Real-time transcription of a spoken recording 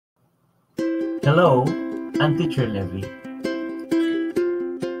Hello, I'm Teacher Levy,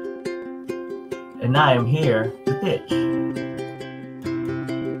 and I am here to teach.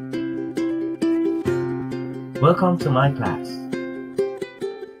 Welcome to my class.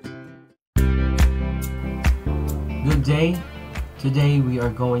 Good day. Today we are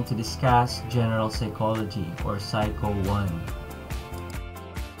going to discuss general psychology or Psycho 1.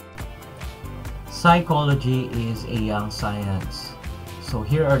 Psychology is a young science. So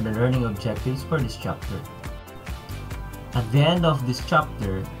here are the learning objectives for this chapter. At the end of this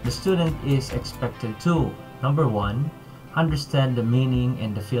chapter, the student is expected to: number 1, understand the meaning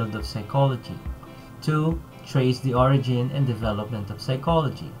and the field of psychology. 2, trace the origin and development of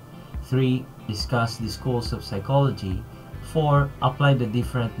psychology. 3, discuss the schools of psychology. 4, apply the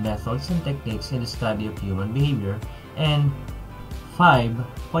different methods and techniques in the study of human behavior. And 5,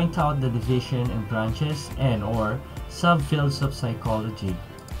 point out the division and branches and/or subfields of psychology.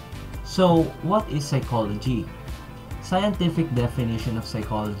 So, what is psychology? Scientific definition of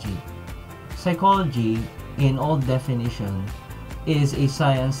psychology. Psychology, in old definition, is a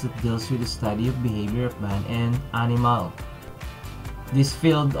science that deals with the study of behavior of man and animal. This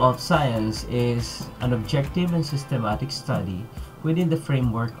field of science is an objective and systematic study within the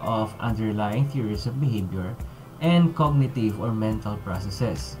framework of underlying theories of behavior and cognitive or mental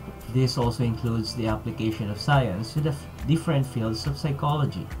processes. This also includes the application of science to the different fields of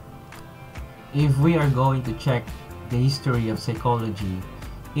psychology. If we are going to check the history of psychology,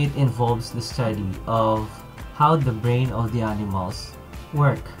 it involves the study of how the brain of the animals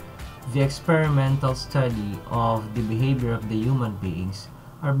work. The experimental study of the behavior of the human beings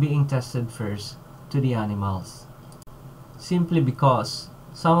are being tested first to the animals, simply because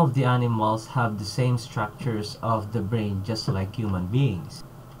some of the animals have the same structures of the brain just like human beings.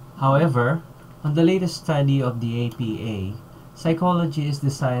 However, on the latest study of the APA, psychology is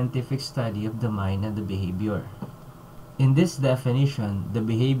the scientific study of the mind and the behavior. In this definition, the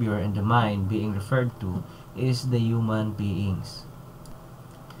behavior and the mind being referred to is the human beings.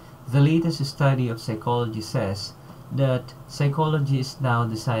 The latest study of psychology says that psychology is now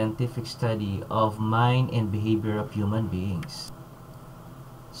the scientific study of mind and behavior of human beings.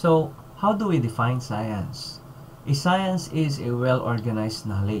 So, how do we define science? A science is a well-organized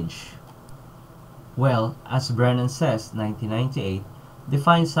knowledge. Well, as Brennan says, 1998,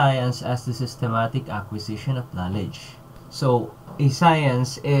 defines science as the systematic acquisition of knowledge. So, a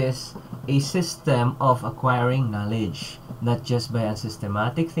science is a system of acquiring knowledge, not just by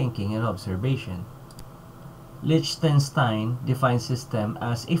unsystematic thinking and observation. Liechtenstein defines system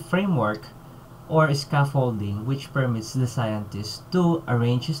as a framework or a scaffolding which permits the scientist to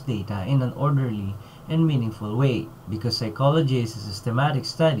arrange his data in an orderly and meaningful way. Because psychology is a systematic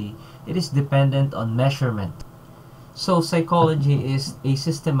study, it is dependent on measurement. So psychology is a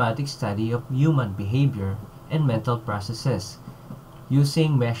systematic study of human behavior and mental processes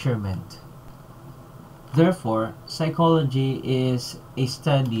using measurement. Therefore, psychology is a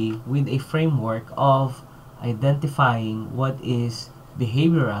study with a framework of identifying what is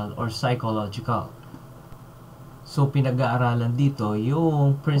behavioral or psychological. So, pinag-aaralan dito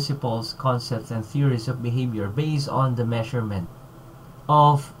yung principles, concepts, and theories of behavior based on the measurement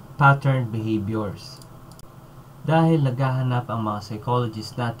of patterned behaviors. Dahil naghahanap ang mga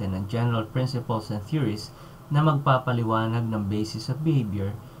psychologists natin ng general principles and theories na magpapaliwanag ng basis of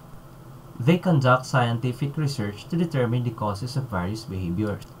behavior, they conduct scientific research to determine the causes of various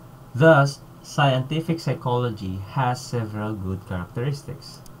behaviors. Thus, scientific psychology has several good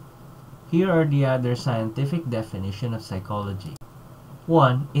characteristics. Here are the other scientific definition of psychology.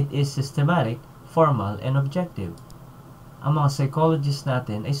 1. It is systematic, formal, and objective. Ang mga psychologists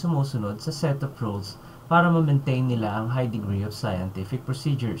natin ay sumusunod sa set of rules para ma-maintain nila ang high degree of scientific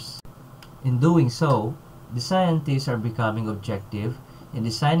procedures. In doing so, the scientists are becoming objective in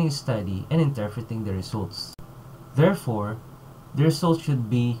designing a study and interpreting the results. Therefore, the results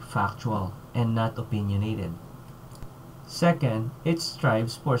should be factual and not opinionated. Second, it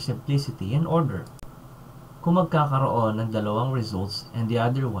strives for simplicity and order. Kung magkakaroon ng dalawang results and the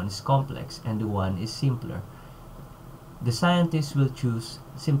other one is complex and the one is simpler, the scientist will choose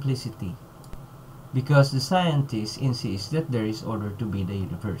simplicity because the scientist insists that there is order to be the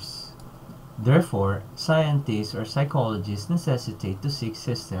universe. Therefore, scientists or psychologists necessitate to seek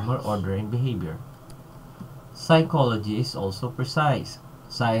system or order in behavior. Psychology is also precise.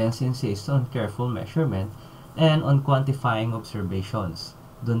 Science insists on careful measurement and on quantifying observations.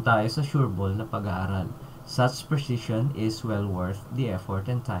 Doon tayo sa sureball na pag-aaral. Such precision is well worth the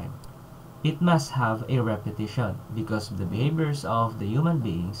effort and time. It must have a repetition because the behaviors of the human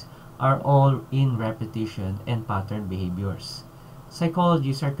beings are all in repetition and pattern behaviors.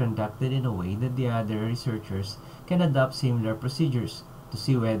 psychologies are conducted in a way that the other researchers can adopt similar procedures to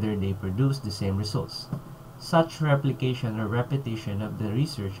see whether they produce the same results. Such replication or repetition of the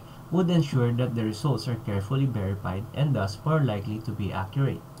research would ensure that the results are carefully verified and thus more likely to be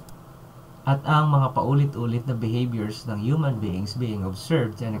accurate. At ang mga paulit-ulit na behaviors ng human beings being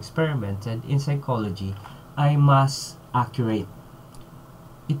observed and experimented in psychology ay mas accurate.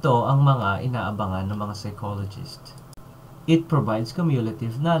 Ito ang mga inaabangan ng mga psychologists. It provides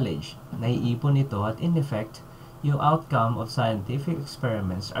cumulative knowledge. Naiipon ito at in effect, yung outcome of scientific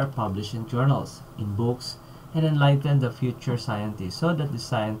experiments are published in journals, in books, and enlighten the future scientists so that the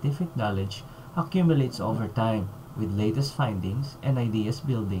scientific knowledge accumulates over time with latest findings and ideas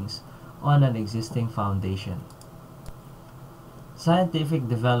buildings on an existing foundation. Scientific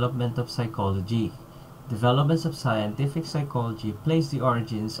development of psychology. Developments of scientific psychology place the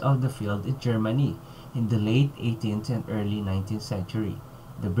origins of the field in Germany in the late 18th and early 19th century.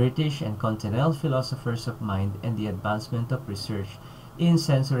 The British and continental philosophers of mind and the advancement of research in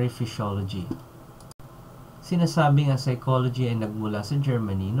sensory physiology. Sinasabing ang psychology ay nagmula sa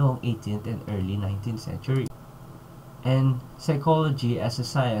Germany noong 18th and early 19th century. And psychology as a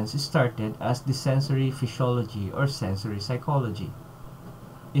science started as the sensory physiology or sensory psychology.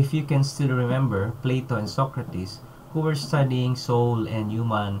 If you can still remember Plato and Socrates, who were studying soul and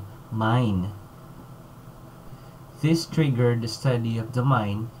human mind, this triggered the study of the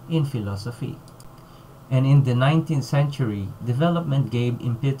mind in philosophy. And in the 19th century, development gave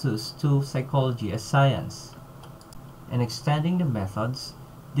impetus to psychology as science. And extending the methods,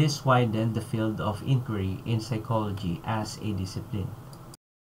 this widened the field of inquiry in psychology as a discipline.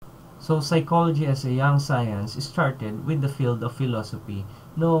 So psychology as a young science started with the field of philosophy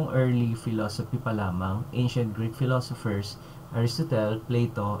noong early philosophy pa lamang, ancient Greek philosophers Aristotle,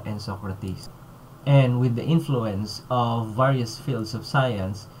 Plato, and Socrates. And with the influence of various fields of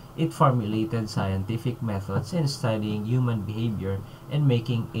science, it formulated scientific methods in studying human behavior and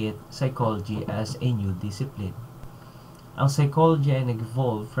making it psychology as a new discipline. Ang psychology ay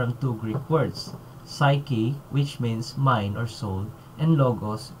nag-evolve from two Greek words, psyche, which means mind or soul, and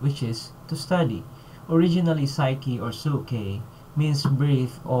logos, which is to study. Originally, psyche or psyche means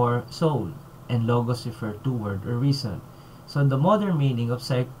breath or soul, and logos refer to word or reason. So the modern meaning of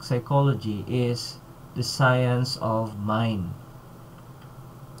psychology is the science of mind.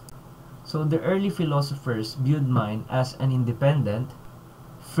 So the early philosophers viewed mind as an independent,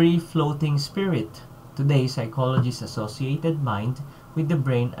 free-floating spirit. Today, psychologists associated mind with the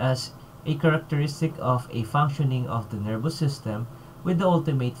brain as a characteristic of a functioning of the nervous system with the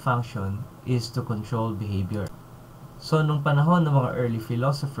ultimate function is to control behavior. So, nung panahon ng mga early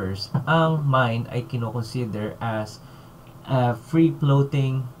philosophers, ang mind ay kinoconsider as a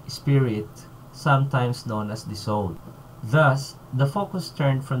free-floating spirit, sometimes known as the soul. Thus, the focus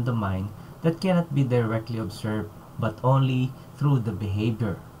turned from the mind that cannot be directly observed, but only through the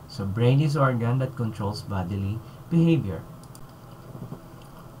behavior. So, brain is organ that controls bodily behavior.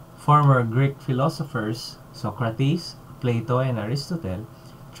 Former Greek philosophers, Socrates, Plato, and Aristotle,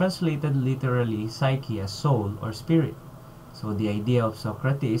 translated literally psyche as soul or spirit. So, the idea of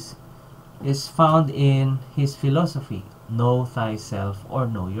Socrates is found in his philosophy, know thyself or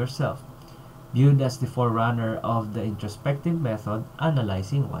know yourself, viewed as the forerunner of the introspective method,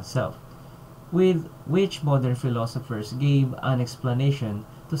 analyzing oneself, with which modern philosophers gave an explanation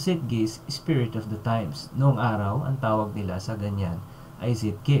to Zeitgeist, spirit of the times. Noong araw, ang tawag nila sa ganyan ay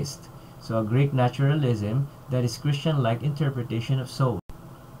Zeitgeist. So, a Greek naturalism that is Christian-like interpretation of soul.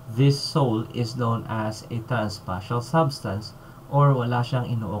 This soul is known as a transspatial substance or wala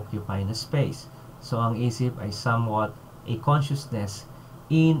siyang ino-occupy na space. So, ang isip ay somewhat a consciousness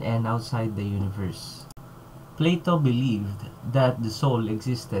in and outside the universe. Plato believed that the soul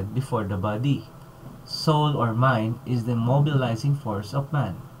existed before the body. Soul or mind is the mobilizing force of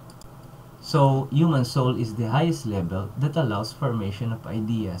man. So, human soul is the highest level that allows formation of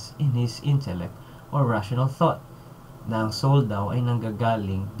ideas in his intellect or rational thought. Na ang soul daw ay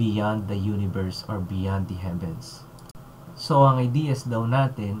nanggagaling beyond the universe or beyond the heavens. So, ang ideas daw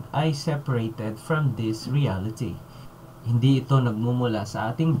natin ay separated from this reality. Hindi ito nagmumula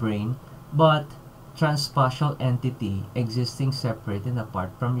sa ating brain, but transspatial entity existing separate and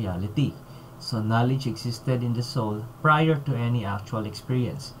apart from reality. So, knowledge existed in the soul prior to any actual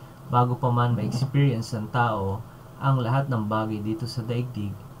experience. Bago pa man ma-experience ng tao, ang lahat ng bagay dito sa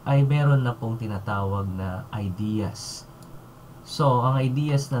daigdig ay meron na pong tinatawag na ideas. So, ang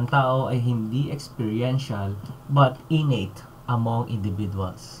ideas ng tao ay hindi experiential but innate among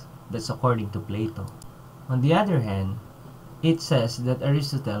individuals. That's according to Plato. On the other hand, it says that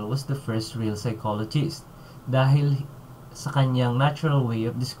Aristotle was the first real psychologist dahil sa kanyang natural way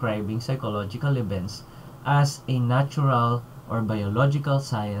of describing psychological events as a natural or biological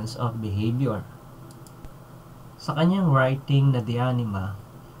science of behavior. Sa kanyang writing na De Anima,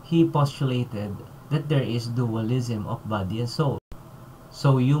 he postulated that there is dualism of body and soul.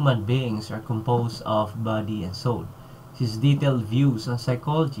 So human beings are composed of body and soul. His detailed views on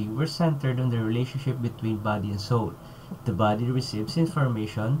psychology were centered on the relationship between body and soul. The body receives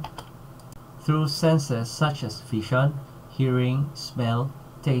information through senses such as vision, hearing, smell,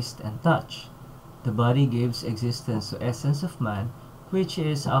 taste, and touch. The body gives existence to essence of man, which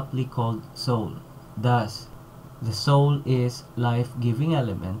is aptly called soul. Thus, the soul is life-giving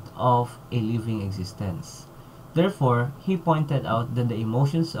element of a living existence. Therefore, he pointed out that the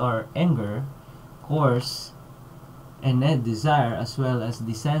emotions are anger, course, and desire as well as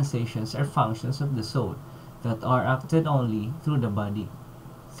the sensations are functions of the soul that are acted only through the body.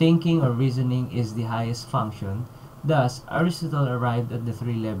 Thinking or reasoning is the highest function. Thus, Aristotle arrived at the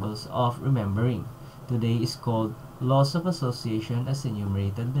three levels of remembering. Today is called laws of association as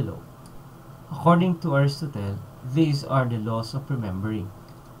enumerated below. According to Aristotle, these are the laws of remembering.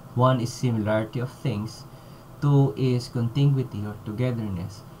 1 is similarity of things, 2 is contiguity or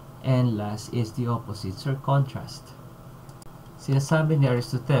togetherness, and last is the opposites or contrast. Sinasabi ni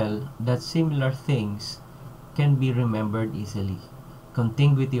Aristotle that similar things can be remembered easily.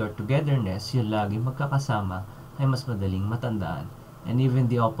 Contiguity or togetherness, yung lagi magkakasama, ay mas madaling matandaan. And even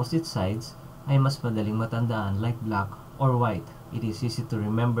the opposite sides ay mas madaling matandaan like black or white. It is easy to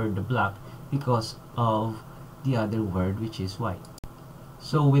remember the black because of the other word which is white.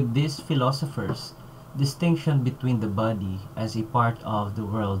 So with these philosophers, distinction between the body as a part of the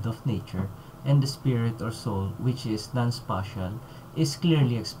world of nature and the spirit or soul which is non-spatial is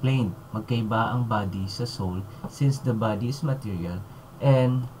clearly explained. Magkaiba ang body sa soul since the body is material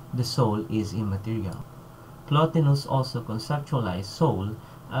and the soul is immaterial. Plotinus also conceptualized soul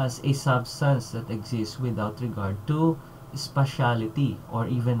as a substance that exists without regard to spatiality or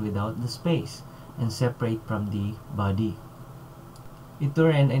even without the space and separate from the body.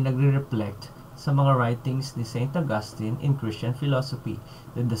 Ito rin ay nagre-reflect sa mga writings ni St. Augustine in Christian philosophy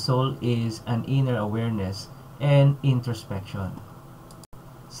that the soul is an inner awareness and introspection.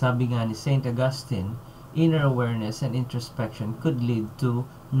 Sabi nga ni St. Augustine, inner awareness and introspection could lead to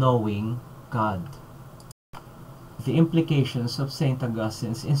knowing God. The implications of St.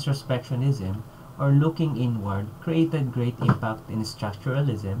 Augustine's introspectionism or looking inward created great impact in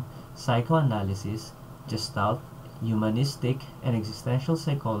structuralism, psychoanalysis, gestalt, humanistic, and existential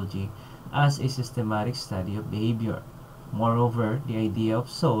psychology as a systematic study of behavior. Moreover, the idea of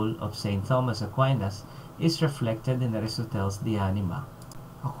soul of St. Thomas Aquinas is reflected in Aristotle's De Anima.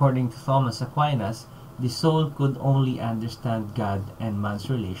 According to Thomas Aquinas, the soul could only understand God and man's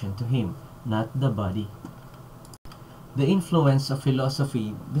relation to him, not the body. The influence of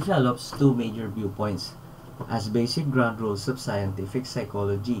philosophy develops two major viewpoints as basic ground rules of scientific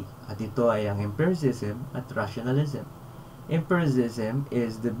psychology, at ito ay ang empiricism at rationalism. Empiricism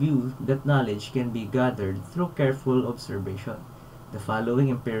is the view that knowledge can be gathered through careful observation. The following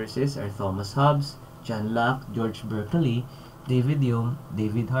empiricists are Thomas Hobbes, John Locke, George Berkeley, David Hume,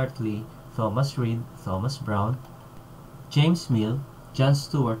 David Hartley, Thomas Reid, Thomas Brown, James Mill, John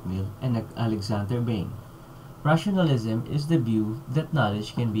Stuart Mill, and Alexander Bain. Rationalism is the view that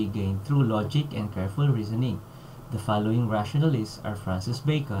knowledge can be gained through logic and careful reasoning. The following rationalists are Francis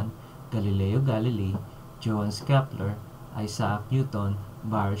Bacon, Galileo Galilei, Johannes Kepler, Isaac Newton,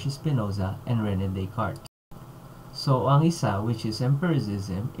 Baruch Spinoza, and René Descartes. So, ang isa, which is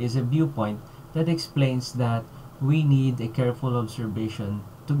empiricism, is a viewpoint that explains that we need a careful observation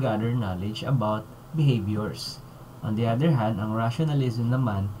to gather knowledge about behaviors. On the other hand, ang rationalism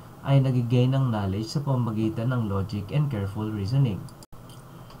naman ay nagigain ng knowledge sa pamamagitan ng logic and careful reasoning.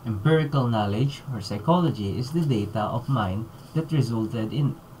 Empirical knowledge or psychology is the data of mind that resulted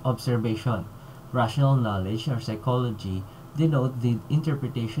in observation. Rational knowledge or psychology denote the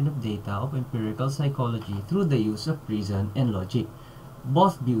interpretation of data of empirical psychology through the use of reason and logic.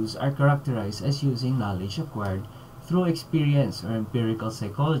 Both views are characterized as using knowledge acquired through experience or empirical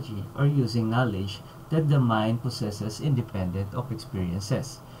psychology or using knowledge that the mind possesses independent of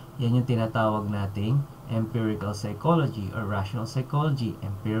experiences. Yan yung tinatawag nating empirical psychology or rational psychology.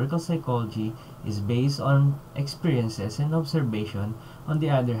 Empirical psychology is based on experiences and observation. On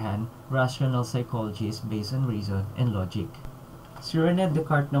the other hand, rational psychology is based on reason and logic. Si René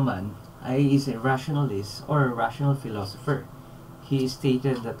Descartes naman is a rationalist or a rational philosopher. He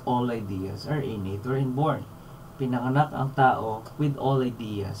stated that all ideas are innate or inborn. Pinanganak ang tao with all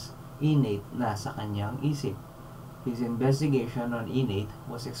ideas innate na sa kanyang isip. His investigation on innate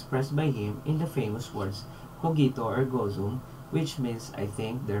was expressed by him in the famous words, cogito ergo sum, which means I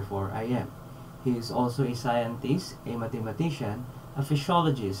think, therefore I am. He is also a scientist, a mathematician, a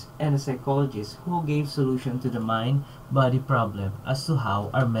physiologist, and a psychologist who gave solution to the mind-body problem as to how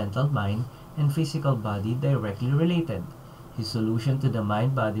our mental mind and physical body directly related. His solution to the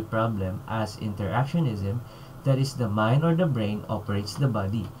mind-body problem as interactionism, that is the mind or the brain operates the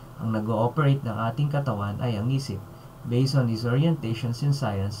body. Ang nag-ooperate ng ating katawan ay ang isip. Based on his orientations in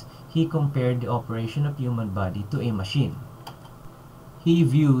science, he compared the operation of human body to a machine. He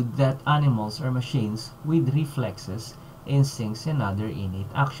viewed that animals are machines with reflexes, instincts, and other innate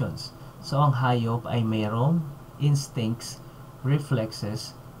actions. So ang hayop ay mayroong instincts,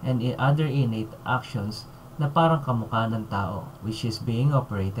 reflexes, and other innate actions na parang kamukha ng tao, which is being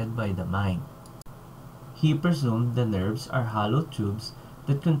operated by the mind. He presumed the nerves are hollow tubes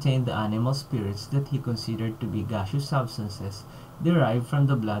that contain the animal spirits that he considered to be gaseous substances derived from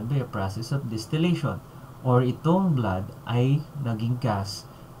the blood by a process of distillation, or itong blood ay naging gas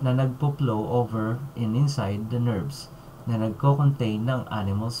na nagpo-flow over and inside the nerves na nagko-contain ng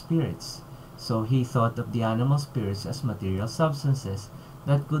animal spirits. So he thought of the animal spirits as material substances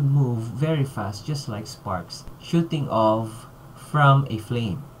that could move very fast just like sparks shooting off from a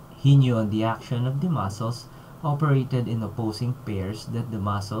flame. He knew on the action of the muscles operated in opposing pairs that the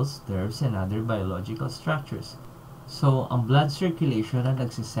muscles, nerves, and other biological structures. So, ang blood circulation na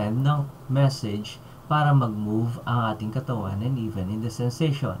nagsisend ng message para mag-move ang ating katawan and even in the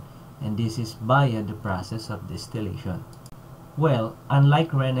sensation. And this is via the process of distillation. Well,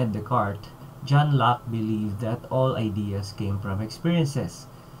 unlike René Descartes, John Locke believed that all ideas came from experiences.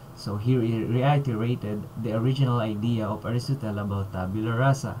 So he reiterated the original idea of Aristotle about tabula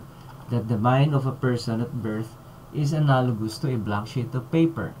rasa, that the mind of a person at birth is analogous to a blank sheet of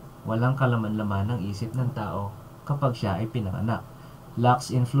paper. Walang kalaman-laman ng isip ng tao kapag siya ay pinanganak.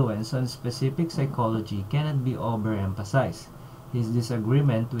 Locke's influence on specific psychology cannot be overemphasized. His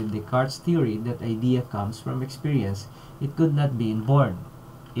disagreement with Descartes' theory that idea comes from experience, it could not be inborn.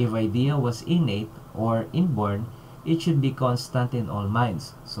 If idea was innate or inborn, it should be constant in all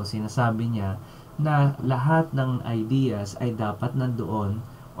minds. So sinasabi niya na lahat ng ideas ay dapat nandoon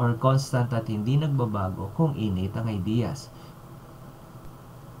or constant at hindi nagbabago kung innate ang ideas.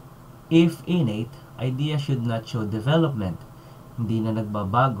 If innate, idea should not show development. Hindi na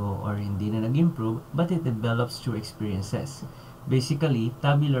nagbabago or hindi na nag-improve, but it develops through experiences. Basically,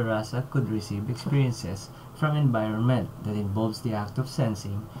 tabula rasa could receive experiences from environment that involves the act of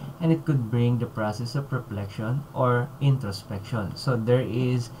sensing, and it could bring the process of reflection or introspection. So there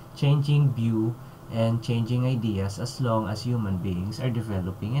is changing view and changing ideas as long as human beings are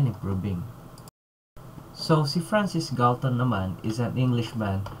developing and improving. So si Francis Galton naman is an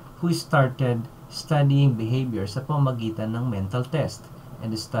Englishman who started studying behavior sa pamamagitan ng mental test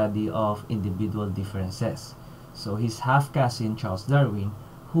and the study of individual differences. So his half-cousin Charles Darwin,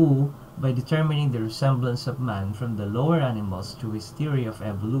 who, by determining the resemblance of man from the lower animals through his theory of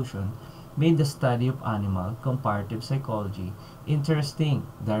evolution, made the study of animal comparative psychology interesting.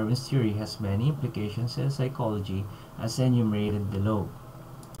 Darwin's theory has many implications in psychology as enumerated below.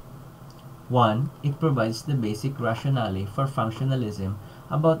 1. It provides the basic rationale for functionalism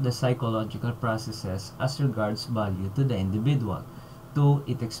about the psychological processes as regards value to the individual. 2.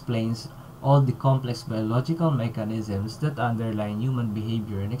 It explains all the complex biological mechanisms that underlie human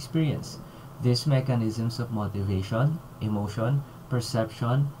behavior and experience. These mechanisms of motivation, emotion,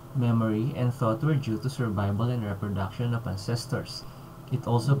 perception, memory, and thought were due to survival and reproduction of ancestors. It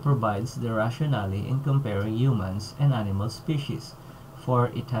also provides the rationale in comparing humans and animal species, for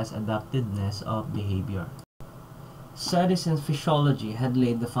it has adaptedness of behavior. Studies in physiology had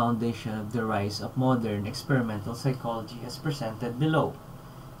laid the foundation of the rise of modern experimental psychology as presented below.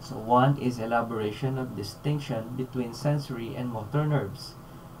 So 1 is elaboration of distinction between sensory and motor nerves.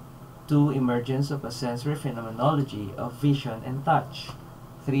 2. Emergence of a sensory phenomenology of vision and touch.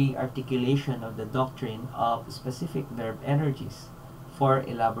 3. Articulation of the doctrine of specific nerve energies. 4.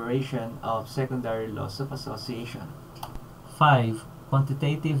 Elaboration of secondary laws of association. 5.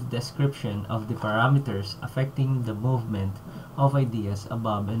 Quantitative description of the parameters affecting the movement of ideas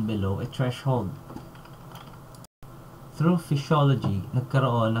above and below a threshold. Through physiology,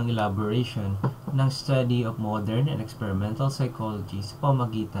 nagkaroon ng elaboration ng study of modern and experimental psychology sa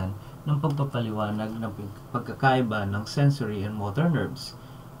pamagitan ng pagpapaliwanag ng pagkakaiba ng sensory and motor nerves,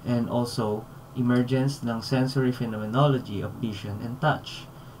 and also emergence ng sensory phenomenology of vision and touch.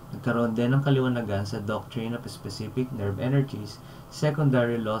 Nagkaroon din ng kaliwanagan sa doctrine of specific nerve energies,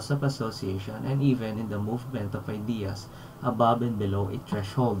 secondary laws of association, and even in the movement of ideas above and below a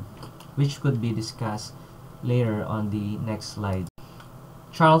threshold, which could be discussed later on the next slide.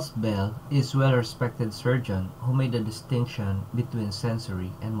 Charles Bell is a well-respected surgeon who made a distinction between sensory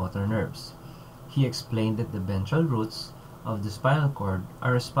and motor nerves. He explained that the ventral roots of the spinal cord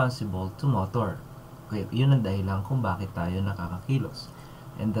are responsible to motor. Kaya yun ang dahilan kung bakit tayo nakakakilos.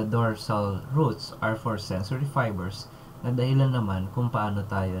 And the dorsal roots are for sensory fibers na dahilan naman kung paano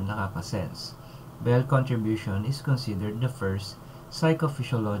tayo nakakasense. Bell's contribution is considered the first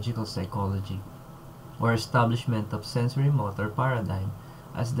psychophysiological psychology or establishment of sensory-motor paradigm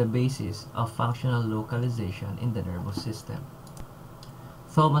as the basis of functional localization in the nervous system.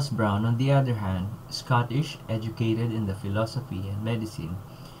 Thomas Brown, on the other hand, Scottish, educated in the philosophy and medicine,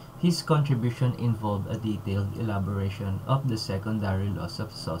 his contribution involved a detailed elaboration of the secondary laws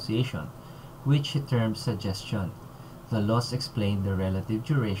of association, which he termed suggestion. The laws explain the relative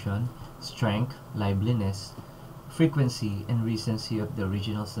duration, strength, liveliness, frequency, and recency of the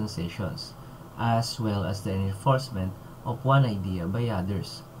original sensations, as well as the enforcement of one idea by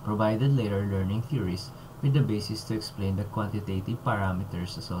others, provided later learning theories with the basis to explain the quantitative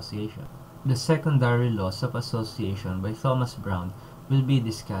parameters association. The secondary laws of association by Thomas Brown will be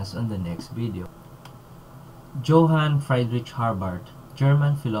discussed on the next video. Johann Friedrich Herbart,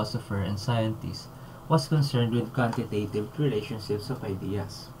 German philosopher and scientist, was concerned with quantitative relationships of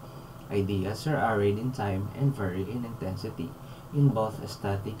ideas. Ideas are arrayed in time and vary in intensity in both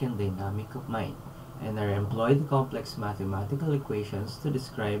static and dynamic of mind, and are employed in complex mathematical equations to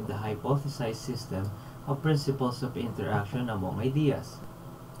describe the hypothesized system of principles of interaction among ideas.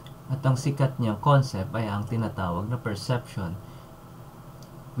 At ang sikat niyang concept ay ang tinatawag na perception,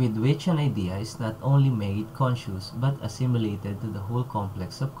 with which an idea is not only made conscious but assimilated to the whole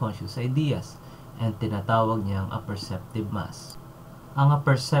complex of conscious ideas, and tinatawag niyang a perceptive mass. Ang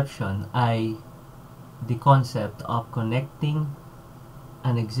perception ay the concept of connecting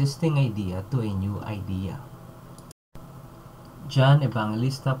an existing idea to a new idea. John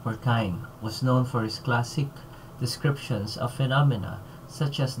Evangelista Porcine was known for his classic descriptions of phenomena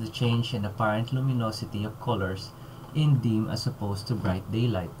such as the change in apparent luminosity of colors in dim as opposed to bright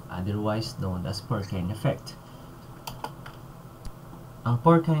daylight, otherwise known as Porcine effect. Ang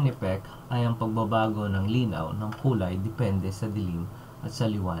Porcine effect ay ang pagbabago ng linaw ng kulay depende sa dilim at sa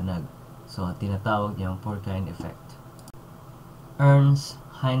liwanag. So, tinatawag niyang Porcine effect. Ernst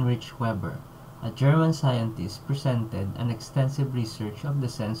Heinrich Weber, a German scientist, presented an extensive research of the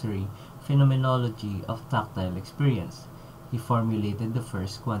sensory phenomenology of tactile experience. He formulated the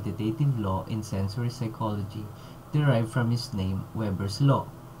first quantitative law in sensory psychology derived from his name, Weber's law,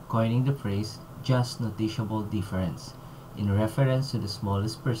 coining the phrase just noticeable difference, in reference to the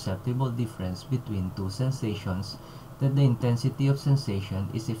smallest perceptible difference between two sensations, that the intensity of sensation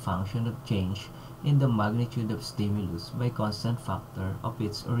is a function of change in the magnitude of stimulus by constant factor of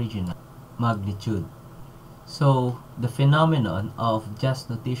its original magnitude. So, the phenomenon of just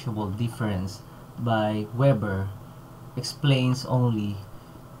noticeable difference by Weber explains only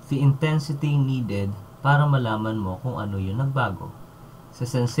the intensity needed para malaman mo kung ano yung nagbago. Sa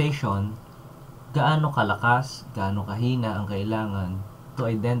sensation, gaano kalakas, gaano kahina ang kailangan to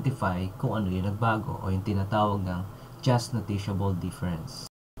identify kung ano yung nagbago o yung tinatawag ng just noticeable difference.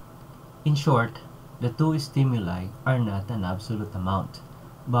 In short, the two stimuli are not an absolute amount,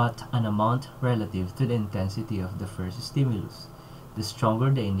 but an amount relative to the intensity of the first stimulus. The stronger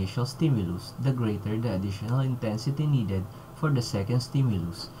the initial stimulus, the greater the additional intensity needed for the second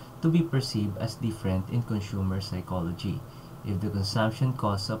stimulus to be perceived as different in consumer psychology. If the consumption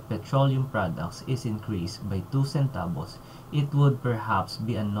cost of petroleum products is increased by 2 centavos, it would perhaps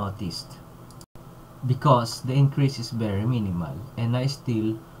be unnoticed, because the increase is very minimal and I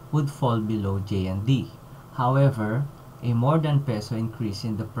still would fall below J and D. However, a more than peso increase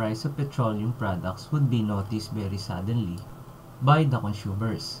in the price of petroleum products would be noticed very suddenly by the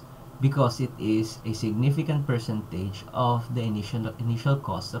consumers, because it is a significant percentage of the initial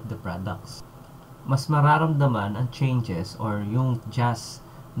cost of the products. Mas mararamdaman ang changes or yung just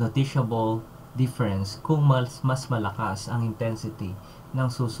noticeable difference kung mas malakas ang intensity ng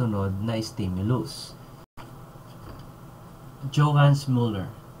susunod na stimulus. Johannes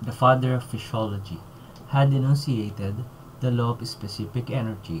Müller, the father of physiology, had enunciated the law of specific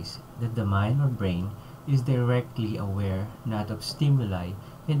energies, that the mind or brain is directly aware not of stimuli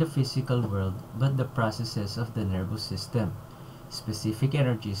in the physical world but the processes of the nervous system. Specific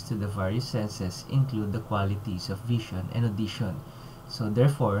energies to the various senses include the qualities of vision and audition. So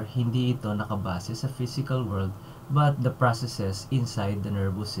therefore, hindi ito nakabase sa physical world but the processes inside the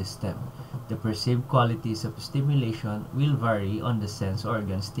nervous system. The perceived qualities of stimulation will vary on the sense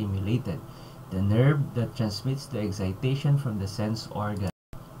organ stimulated, the nerve that transmits the excitation from the sense organ,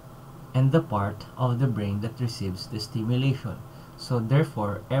 and the part of the brain that receives the stimulation. So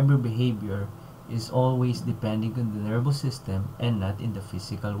therefore, every behavior is always depending on the nervous system and not in the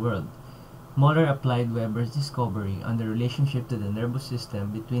physical world. Moller applied Weber's discovery on the relationship to the nervous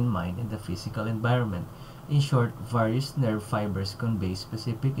system between mind and the physical environment. In short, various nerve fibers convey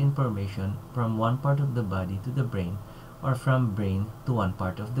specific information from one part of the body to the brain or from brain to one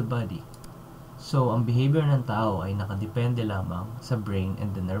part of the body. So, ang behavior ng tao ay nakadepende lamang sa brain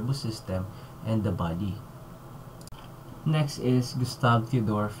and the nervous system and the body. Next is Gustav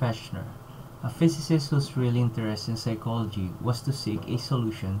Theodor Fechner, a physicist whose real interest in psychology was to seek a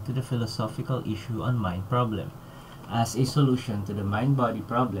solution to the philosophical issue on mind problem. As a solution to the mind-body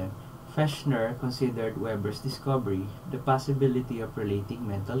problem, Fechner considered Weber's discovery the possibility of relating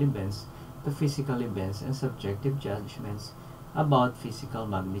mental events to physical events and subjective judgments about physical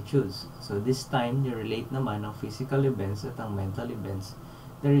magnitudes. So this time, nirelate naman ang physical events at ang mental events,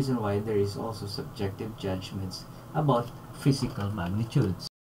 the reason why there is also subjective judgments about physical magnitudes.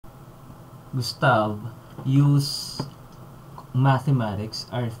 Gustav used mathematics,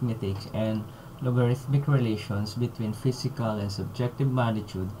 arithmetic, and logarithmic relations between physical and subjective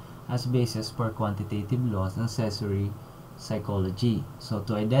magnitude as basis for quantitative laws and sensory psychology. So,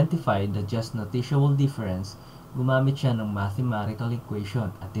 to identify the just noticeable difference, gumamit siya ng mathematical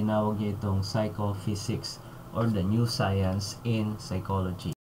equation at tinawag niya itong psychophysics or the new science in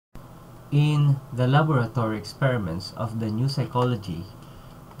psychology. In the laboratory experiments of the new psychology,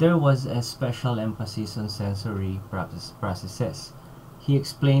 there was a special emphasis on sensory processes. He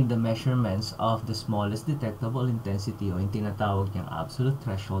explained the measurements of the smallest detectable intensity o yung tinatawag niyang absolute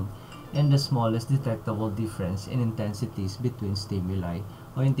threshold and the smallest detectable difference in intensities between stimuli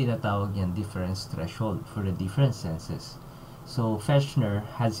o yung tinatawag niyang difference threshold for the different senses. So, Fechner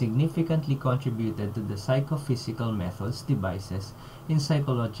had significantly contributed to the psychophysical methods, devices in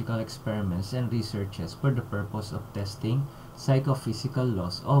psychological experiments and researches for the purpose of testing psychophysical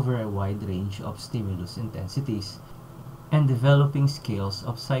laws over a wide range of stimulus intensities and developing skills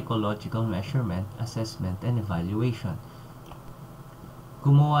of psychological measurement, assessment, and evaluation.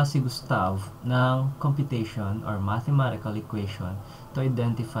 Gumawa si Gustav ng computation or mathematical equation to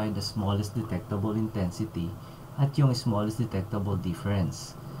identify the smallest detectable intensity at yung smallest detectable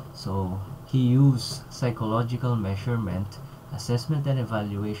difference. So, he used psychological measurement, assessment, and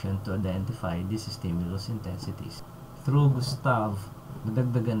evaluation to identify these stimulus intensities. Through Gustav,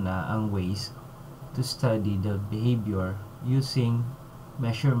 nadagdagan na ang ways to study the behavior using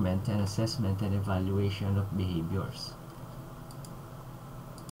measurement and assessment and evaluation of behaviors.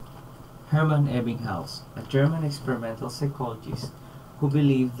 Hermann Ebbinghaus, a German experimental psychologist who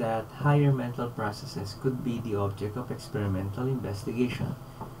believed that higher mental processes could be the object of experimental investigation.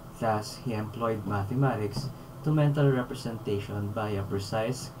 Thus, he employed mathematics to mental representation via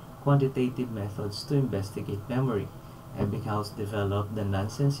precise quantitative methods to investigate memory. Ebbinghaus developed the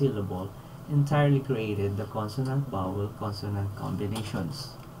nonsense syllable, entirely created the consonant-vowel-consonant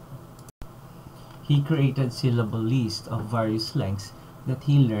combinations. He created syllable lists of various lengths that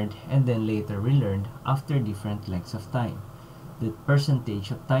he learned and then later relearned after different lengths of time. The percentage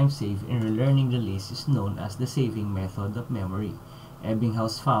of time saved in relearning the list is known as the saving method of memory.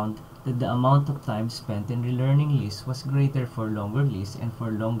 Ebbinghaus found that the amount of time spent in relearning lists was greater for longer lists and for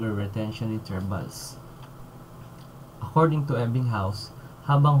longer retention intervals. According to Ebbinghaus,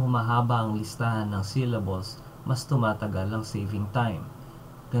 habang humahaba ang listahan ng syllables, mas tumatagal ang saving time.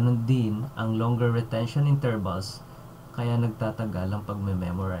 Ganon din ang longer retention intervals, kaya nagtatagal ang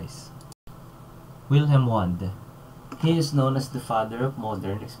pagme-memorize. Wilhelm Wundt. He is known as the father of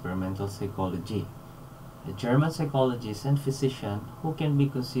modern experimental psychology. A German psychologist and physician who can be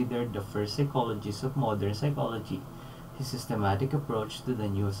considered the first psychologist of modern psychology. His systematic approach to the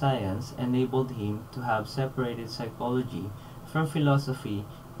new science enabled him to have separated psychology from philosophy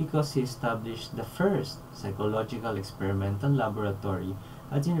because he established the first psychological experimental laboratory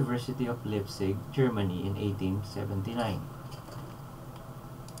at the University of Leipzig, Germany in 1879.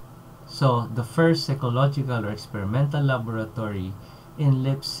 So, the first psychological or experimental laboratory in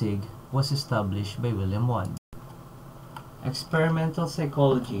Leipzig was established by Wilhelm Wundt. Experimental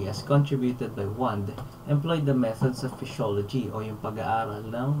psychology, as contributed by Wundt, employed the methods of physiology o yung pag-aaral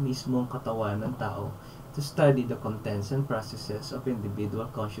ng mismong katawan ng tao to study the contents and processes of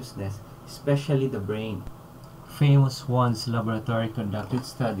individual consciousness, especially the brain. Famous Wundt's laboratory conducted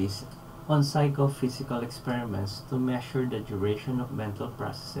studies on psychophysical experiments to measure the duration of mental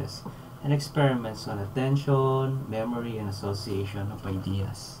processes and experiments on attention, memory, and association of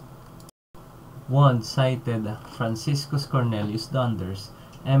ideas. Wundt cited Franciscus Cornelius Donders,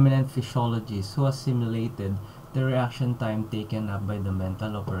 eminent physiologist who assimilated the reaction time taken up by the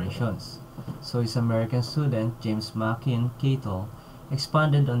mental operations. So his American student, James Mackin Cattell,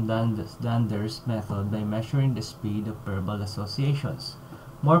 expanded on Dunder's method by measuring the speed of verbal associations.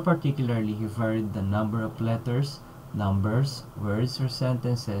 More particularly, he varied the number of letters, numbers, words, or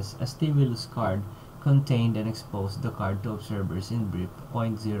sentences a stimulus card contained and exposed the card to observers in brief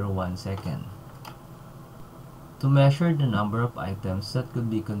 0.01 second. To measure the number of items that could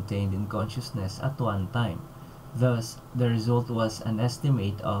be contained in consciousness at one time. Thus, the result was an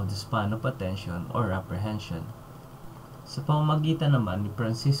estimate of the span of attention or apprehension. Sa pamamagitan naman ni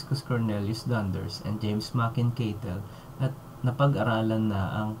Franciscus Cornelius Dunders and James Mackin Cattell at napag-aralan na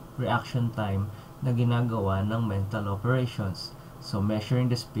ang reaction time na ginagawa ng mental operations, so measuring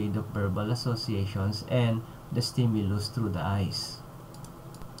the speed of verbal associations and the stimulus through the eyes.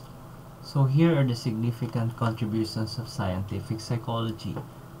 So here are the significant contributions of scientific psychology.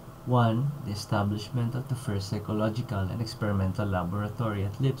 1. The establishment of the first psychological and experimental laboratory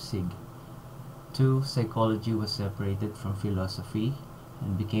at Leipzig. 2. Psychology was separated from philosophy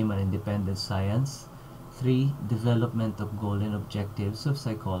and became an independent science. 3. Development of goal and objectives of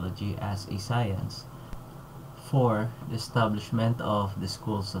psychology as a science. 4. The establishment of the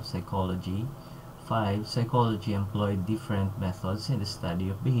schools of psychology. 5. Psychology employed different methods in the study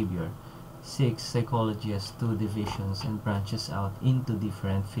of behavior. 6. Psychology has two divisions and branches out into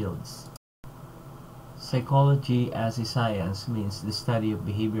different fields. Psychology as a science means the study of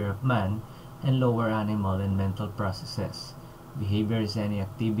behavior of man and lower animal and mental processes. Behavior is any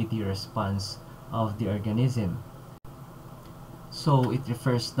activity or response of the organism. So it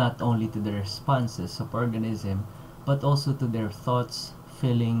refers not only to the responses of organism but also to their thoughts,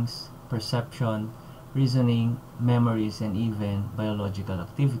 feelings, perception, reasoning, memories, and even biological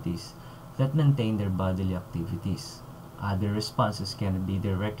activities that maintain their bodily activities. Other responses cannot be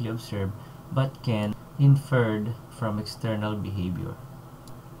directly observed but can be inferred from external behavior.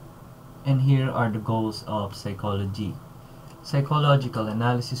 And here are the goals of psychology. Psychological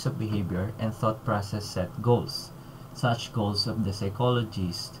analysis of behavior and thought process set goals. Such goals of the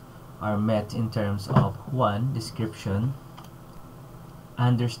psychologist are met in terms of 1. Description,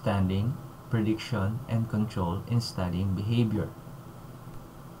 understanding, prediction, and control in studying behavior.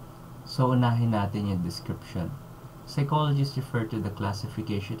 So, unahin natin yung description. Psychologists refer to the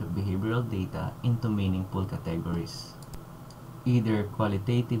classification of behavioral data into meaningful categories, either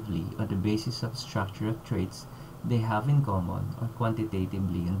qualitatively on the basis of structure of traits they have in common or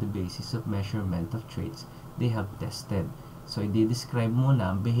quantitatively on the basis of measurement of traits they have tested. So, i-describe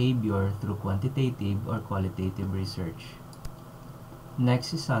muna ang behavior through quantitative or qualitative research.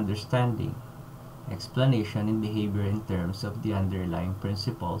 Next is understanding. Explanation in behavior in terms of the underlying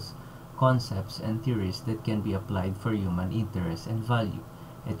principles, concepts, and theories that can be applied for human interest and value.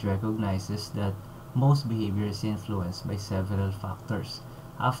 It recognizes that most behavior is influenced by several factors.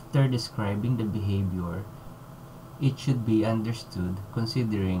 After describing the behavior, it should be understood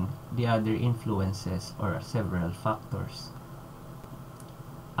considering the other influences or several factors.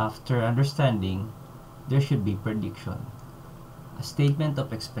 After understanding, there should be prediction. A statement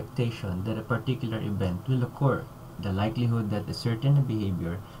of expectation that a particular event will occur. The likelihood that a certain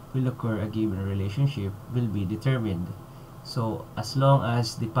behavior will occur a given relationship will be determined. So, as long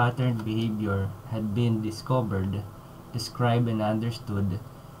as the patterned behavior had been discovered, described, and understood,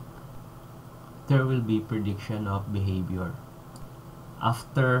 there will be prediction of behavior.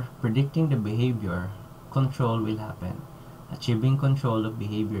 After predicting the behavior, control will happen. Achieving control of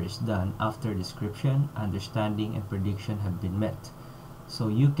behavior is done after description, understanding, and prediction have been met. So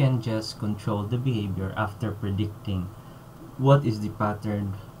you can just control the behavior after predicting what is the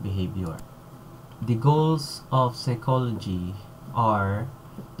patterned behavior. The goals of psychology are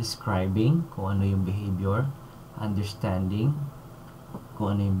describing kung ano yung behavior, understanding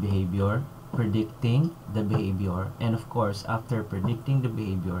kung ano yung behavior, predicting the behavior, and of course, after predicting the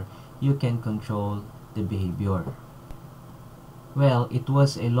behavior, you can control the behavior. Well, it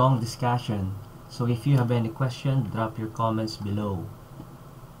was a long discussion, so if you have any question, drop your comments below.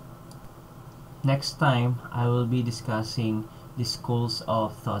 Next time, I will be discussing the schools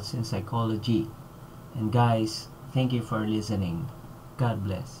of thoughts in psychology. And guys, thank you for listening. God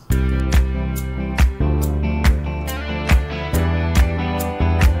bless.